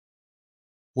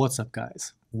What's up,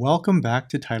 guys? Welcome back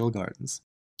to Tidal Gardens.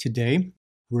 Today,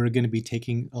 we're going to be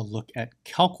taking a look at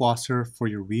Kalkwasser for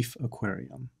your reef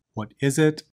aquarium. What is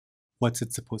it? What's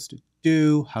it supposed to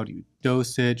do? How do you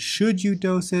dose it? Should you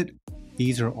dose it?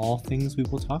 These are all things we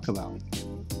will talk about.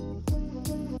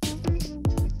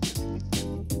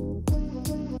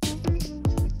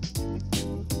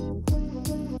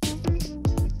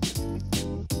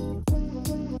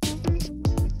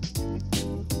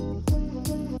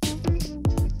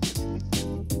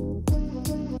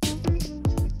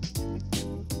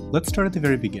 Let's start at the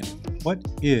very beginning. What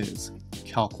is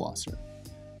Kalkwasser?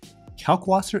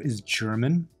 Kalkwasser is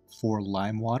German for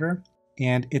lime water,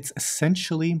 and it's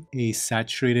essentially a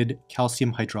saturated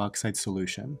calcium hydroxide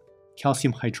solution.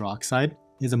 Calcium hydroxide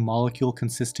is a molecule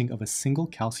consisting of a single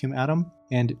calcium atom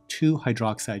and two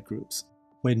hydroxide groups.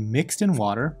 When mixed in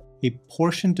water, a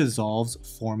portion dissolves,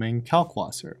 forming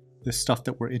Kalkwasser, the stuff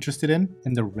that we're interested in,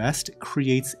 and the rest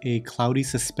creates a cloudy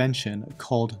suspension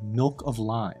called milk of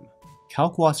lime.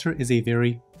 Kalkwasser is a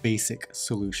very basic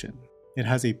solution. It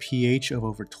has a pH of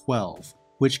over 12,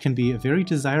 which can be a very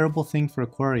desirable thing for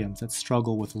aquariums that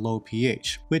struggle with low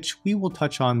pH, which we will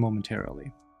touch on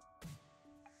momentarily.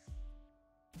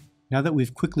 Now that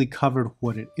we've quickly covered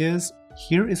what it is,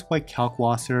 here is why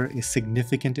Kalkwasser is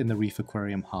significant in the reef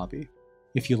aquarium hobby.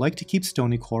 If you like to keep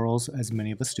stony corals, as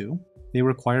many of us do, they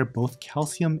require both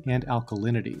calcium and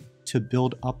alkalinity to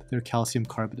build up their calcium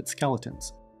carbonate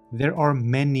skeletons. There are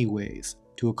many ways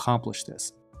to accomplish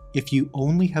this. If you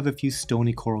only have a few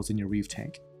stony corals in your reef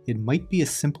tank, it might be as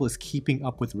simple as keeping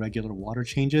up with regular water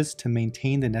changes to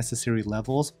maintain the necessary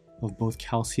levels of both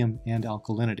calcium and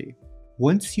alkalinity.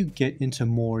 Once you get into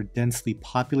more densely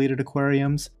populated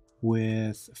aquariums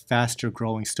with faster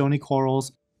growing stony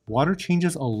corals, water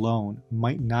changes alone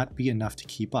might not be enough to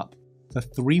keep up. The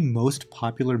three most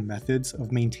popular methods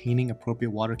of maintaining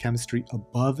appropriate water chemistry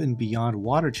above and beyond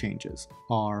water changes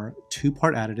are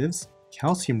two-part additives,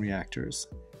 calcium reactors,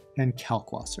 and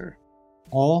Kalkwasser.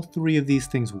 All three of these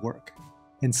things work,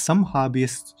 and some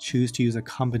hobbyists choose to use a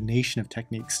combination of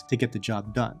techniques to get the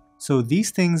job done. So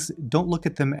these things, don't look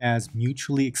at them as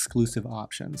mutually exclusive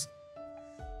options.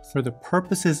 For the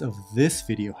purposes of this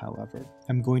video, however,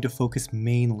 I'm going to focus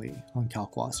mainly on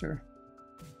Kalkwasser.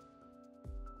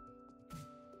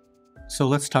 So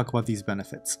let's talk about these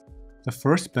benefits. The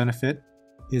first benefit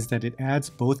is that it adds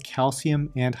both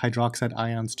calcium and hydroxide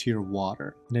ions to your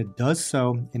water, and it does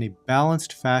so in a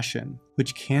balanced fashion,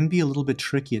 which can be a little bit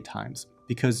tricky at times,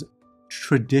 because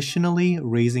traditionally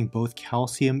raising both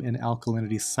calcium and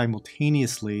alkalinity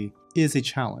simultaneously is a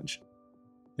challenge.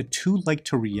 The two like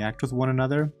to react with one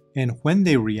another, and when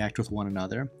they react with one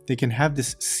another, they can have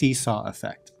this seesaw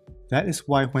effect. That is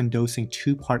why when dosing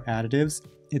two-part additives,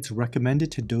 it's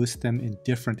recommended to dose them in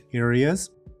different areas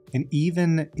and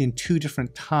even in two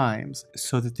different times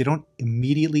so that they don't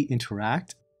immediately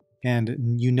interact and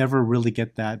you never really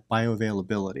get that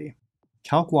bioavailability.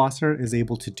 Kalkwasser is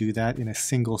able to do that in a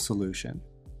single solution.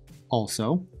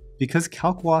 Also, because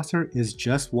Kalkwasser is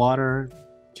just water,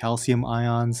 calcium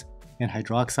ions, and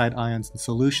hydroxide ions in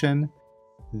solution,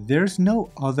 there's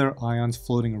no other ions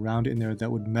floating around in there that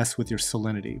would mess with your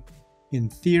salinity. In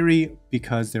theory,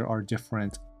 because there are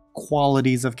different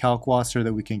qualities of Kalkwasser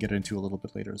that we can get into a little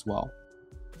bit later as well.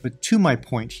 But to my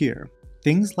point here,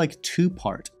 things like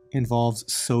two-part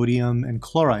involves sodium and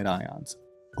chloride ions.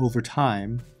 Over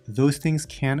time, those things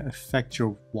can affect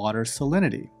your water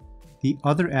salinity. The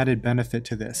other added benefit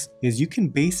to this is you can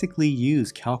basically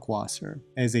use Kalkwasser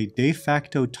as a de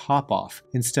facto top-off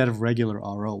instead of regular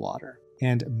RO water.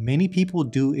 And many people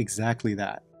do exactly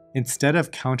that. Instead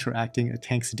of counteracting a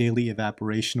tank's daily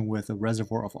evaporation with a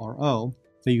reservoir of RO,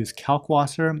 they use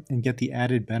Kalkwasser and get the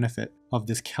added benefit of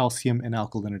this calcium and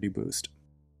alkalinity boost.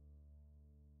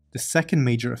 The second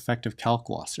major effect of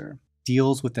Kalkwasser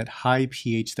deals with that high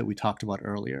pH that we talked about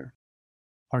earlier.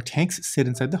 Our tanks sit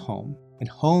inside the home, and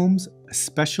homes,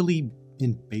 especially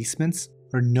in basements,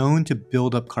 are known to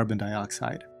build up carbon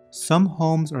dioxide. Some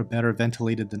homes are better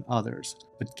ventilated than others,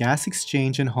 but gas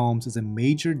exchange in homes is a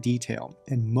major detail,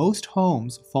 and most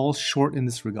homes fall short in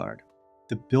this regard.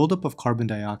 The buildup of carbon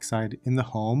dioxide in the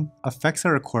home affects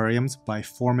our aquariums by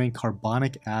forming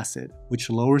carbonic acid, which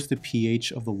lowers the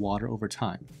pH of the water over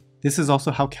time. This is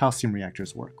also how calcium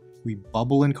reactors work. We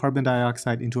bubble in carbon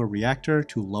dioxide into a reactor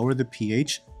to lower the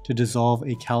pH to dissolve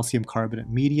a calcium carbonate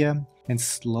media and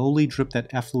slowly drip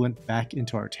that effluent back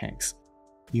into our tanks.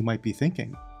 You might be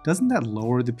thinking, doesn't that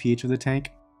lower the pH of the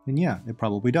tank? And yeah, it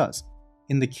probably does.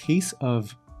 In the case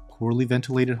of poorly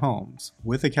ventilated homes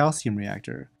with a calcium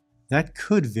reactor, that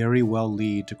could very well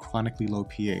lead to chronically low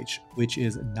pH, which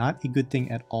is not a good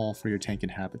thing at all for your tank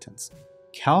inhabitants.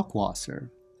 Kalkwasser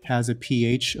has a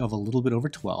pH of a little bit over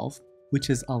 12, which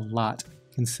is a lot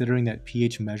considering that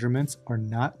pH measurements are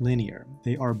not linear.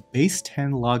 They are base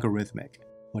 10 logarithmic.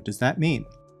 What does that mean?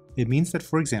 It means that,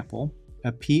 for example,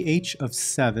 a pH of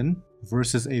 7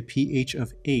 versus a pH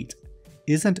of 8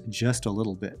 isn't just a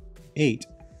little bit. 8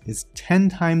 is 10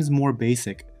 times more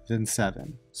basic than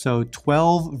 7. So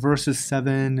 12 versus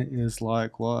 7 is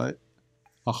like what?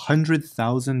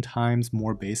 100,000 times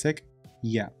more basic?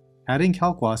 Yeah. Adding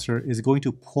Kalkwasser is going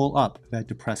to pull up that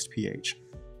depressed pH.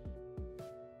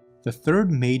 The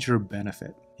third major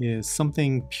benefit is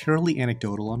something purely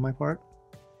anecdotal on my part.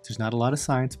 There's not a lot of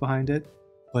science behind it,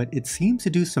 but it seems to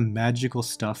do some magical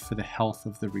stuff for the health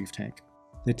of the reef tank.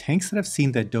 The tanks that I've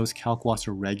seen that dose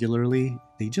Kalkwasser regularly,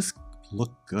 they just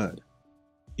look good.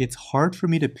 It's hard for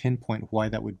me to pinpoint why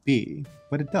that would be,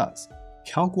 but it does.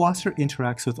 Kalkwasser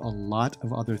interacts with a lot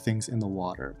of other things in the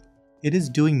water. It is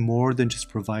doing more than just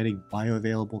providing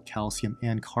bioavailable calcium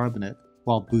and carbonate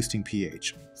while boosting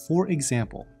pH. For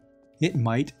example, it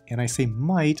might, and I say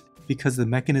might because the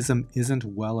mechanism isn't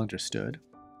well understood,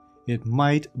 it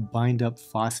might bind up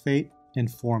phosphate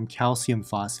and form calcium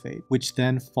phosphate, which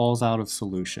then falls out of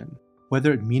solution.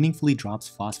 Whether it meaningfully drops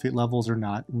phosphate levels or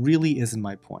not really isn't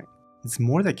my point. It's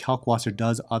more that Kalkwasser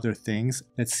does other things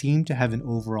that seem to have an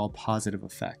overall positive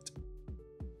effect.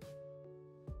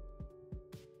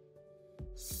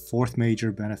 Fourth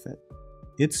major benefit.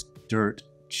 It's dirt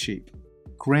cheap.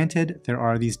 Granted, there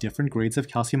are these different grades of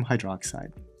calcium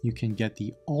hydroxide. You can get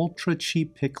the ultra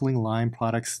cheap pickling lime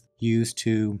products used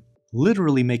to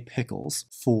literally make pickles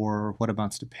for what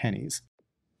amounts to pennies.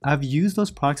 I've used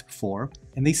those products before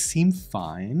and they seem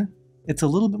fine. It's a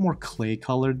little bit more clay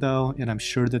colored though, and I'm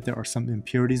sure that there are some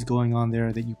impurities going on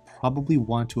there that you probably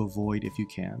want to avoid if you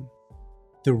can.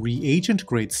 The reagent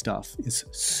grade stuff is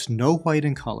snow white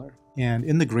in color, and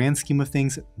in the grand scheme of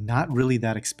things, not really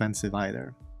that expensive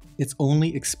either. It's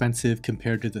only expensive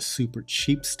compared to the super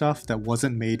cheap stuff that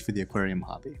wasn't made for the aquarium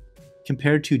hobby.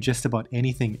 Compared to just about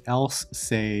anything else,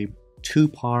 say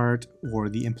 2-part or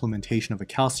the implementation of a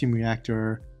calcium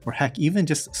reactor, or heck, even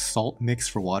just salt mix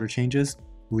for water changes,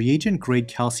 reagent grade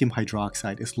calcium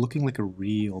hydroxide is looking like a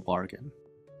real bargain.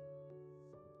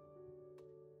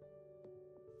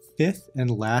 Fifth and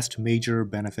last major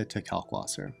benefit to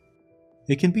Kalkwasser.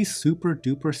 It can be super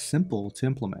duper simple to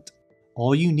implement.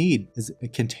 All you need is a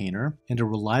container and a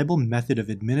reliable method of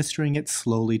administering it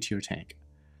slowly to your tank.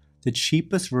 The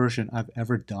cheapest version I've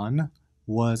ever done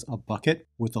was a bucket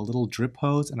with a little drip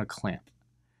hose and a clamp.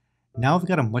 Now I've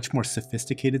got a much more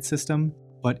sophisticated system,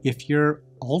 but if you're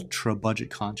ultra budget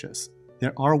conscious,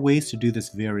 there are ways to do this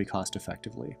very cost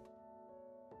effectively.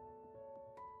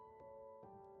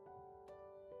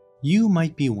 You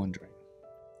might be wondering,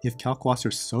 if Kalkwasser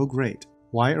is so great,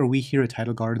 why are we here at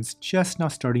Tidal Gardens just now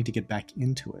starting to get back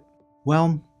into it?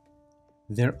 Well,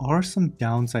 there are some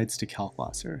downsides to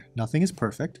Kalkwasser. Nothing is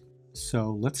perfect,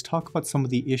 so let's talk about some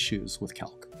of the issues with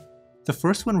Kalk. The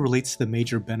first one relates to the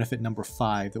major benefit number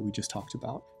 5 that we just talked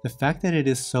about, the fact that it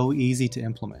is so easy to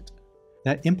implement.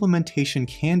 That implementation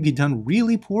can be done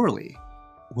really poorly.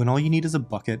 When all you need is a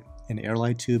bucket, an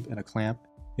airline tube, and a clamp,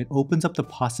 it opens up the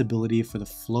possibility for the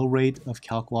flow rate of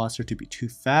Kalkwasser to be too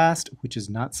fast, which is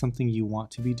not something you want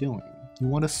to be doing. You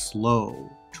want a slow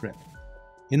drip.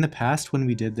 In the past, when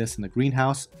we did this in the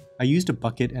greenhouse, I used a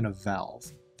bucket and a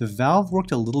valve. The valve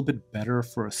worked a little bit better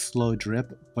for a slow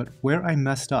drip, but where I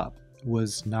messed up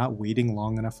was not waiting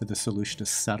long enough for the solution to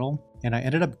settle, and I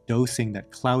ended up dosing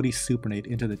that cloudy supernate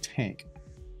into the tank.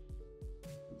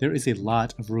 There is a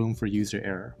lot of room for user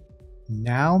error.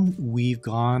 Now we've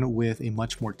gone with a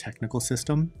much more technical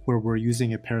system where we're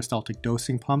using a peristaltic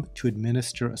dosing pump to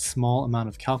administer a small amount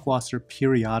of Kalkwasser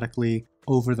periodically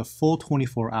over the full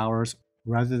 24 hours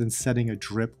rather than setting a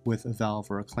drip with a valve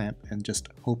or a clamp and just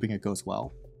hoping it goes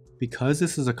well. Because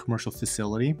this is a commercial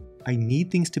facility, I need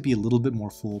things to be a little bit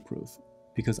more foolproof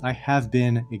because I have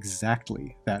been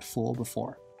exactly that fool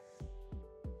before.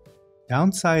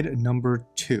 Downside number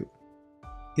 2.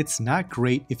 It's not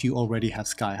great if you already have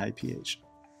sky-high pH.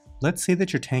 Let's say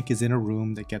that your tank is in a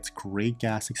room that gets great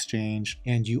gas exchange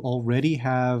and you already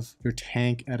have your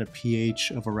tank at a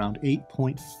pH of around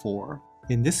 8.4.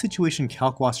 In this situation,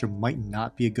 Kalkwasser might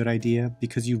not be a good idea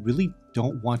because you really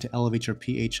don't want to elevate your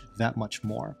pH that much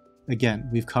more. Again,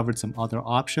 we've covered some other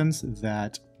options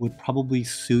that would probably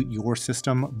suit your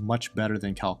system much better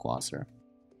than Kalkwasser.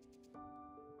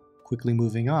 Quickly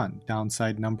moving on,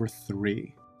 downside number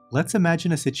 3. Let's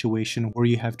imagine a situation where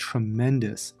you have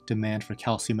tremendous demand for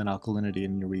calcium and alkalinity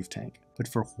in your reef tank, but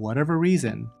for whatever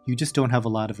reason, you just don't have a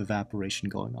lot of evaporation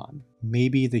going on.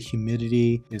 Maybe the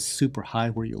humidity is super high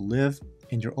where you live,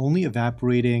 and you're only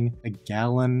evaporating a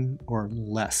gallon or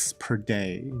less per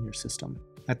day in your system.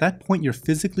 At that point, you're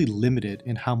physically limited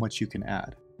in how much you can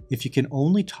add. If you can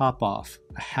only top off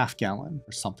a half gallon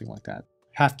or something like that,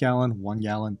 half gallon, 1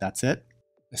 gallon, that's it.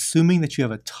 Assuming that you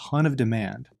have a ton of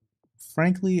demand,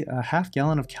 frankly, a half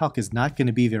gallon of calc is not going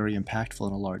to be very impactful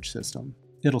in a large system.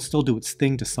 It'll still do its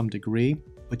thing to some degree,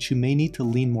 but you may need to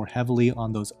lean more heavily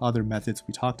on those other methods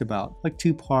we talked about, like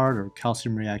 2-part or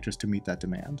calcium reactors to meet that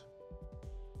demand.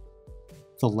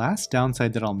 The last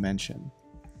downside that I'll mention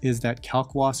is that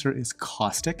Kalkwasser is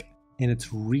caustic, and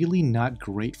it's really not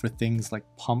great for things like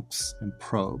pumps and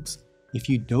probes. If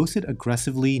you dose it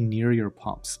aggressively near your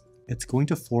pumps, it's going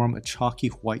to form a chalky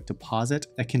white deposit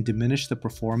that can diminish the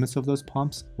performance of those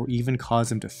pumps or even cause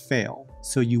them to fail.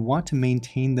 So you want to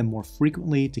maintain them more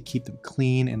frequently to keep them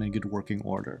clean and in good working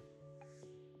order.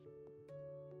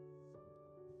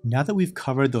 Now that we've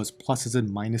covered those pluses and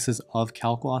minuses of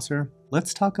Kalkwasser,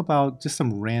 let's talk about just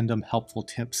some random helpful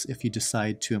tips if you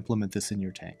decide to implement this in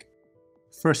your tank.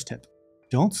 First tip,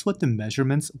 don't sweat the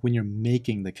measurements when you're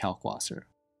making the Kalkwasser.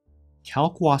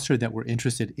 Kalkwasser that we're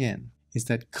interested in is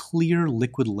that clear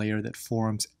liquid layer that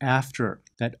forms after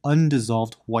that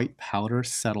undissolved white powder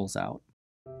settles out.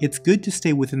 It's good to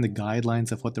stay within the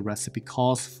guidelines of what the recipe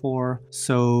calls for,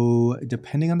 so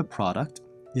depending on the product,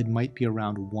 it might be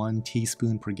around 1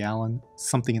 teaspoon per gallon,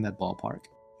 something in that ballpark.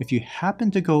 If you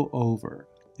happen to go over,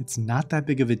 it's not that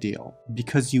big of a deal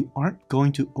because you aren't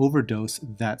going to overdose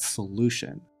that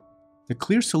solution. The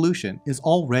clear solution is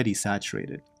already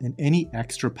saturated, and any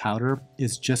extra powder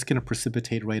is just going to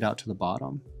precipitate right out to the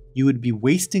bottom. You would be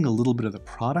wasting a little bit of the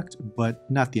product, but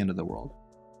not the end of the world.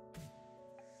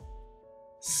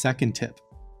 Second tip,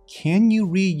 can you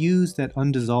reuse that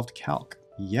undissolved calc?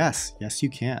 Yes you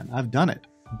can. I've done it.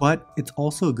 But it's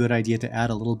also a good idea to add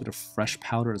a little bit of fresh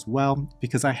powder as well,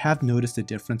 because I have noticed a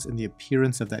difference in the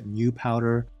appearance of that new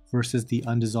powder versus the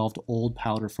undissolved old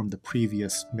powder from the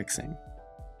previous mixing.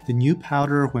 The new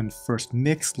powder, when first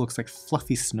mixed, looks like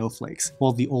fluffy snowflakes,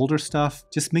 while the older stuff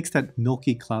just makes that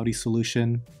milky, cloudy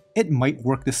solution. It might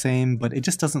work the same, but it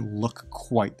just doesn't look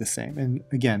quite the same. And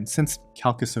again, since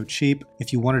calc is so cheap,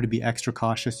 if you wanted to be extra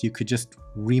cautious, you could just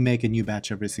remake a new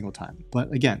batch every single time.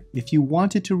 But again, if you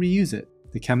wanted to reuse it,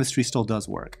 the chemistry still does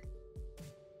work.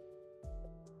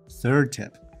 Third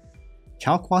tip,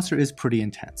 Kalkwasser is pretty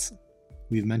intense.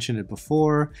 We've mentioned it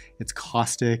before, it's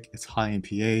caustic, it's high in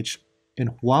pH,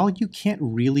 and while you can't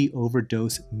really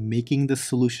overdose making the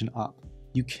solution up,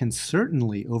 you can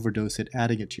certainly overdose it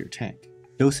adding it to your tank.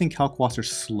 Dosing Kalkwasser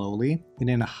slowly and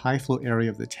in a high flow area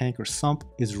of the tank or sump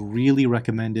is really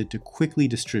recommended to quickly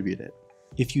distribute it.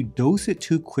 If you dose it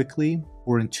too quickly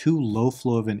or in too low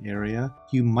flow of an area,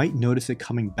 you might notice it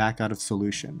coming back out of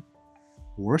solution.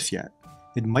 Worse yet,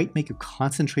 it might make a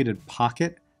concentrated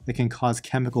pocket that can cause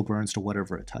chemical burns to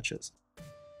whatever it touches.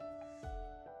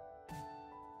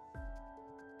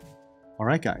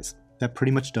 Alright guys, that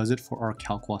pretty much does it for our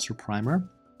Kalkwasser primer.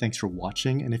 Thanks for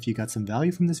watching, and if you got some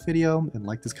value from this video and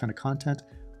like this kind of content,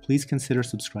 please consider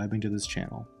subscribing to this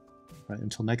channel. Alright,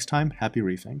 until next time, happy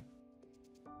reefing.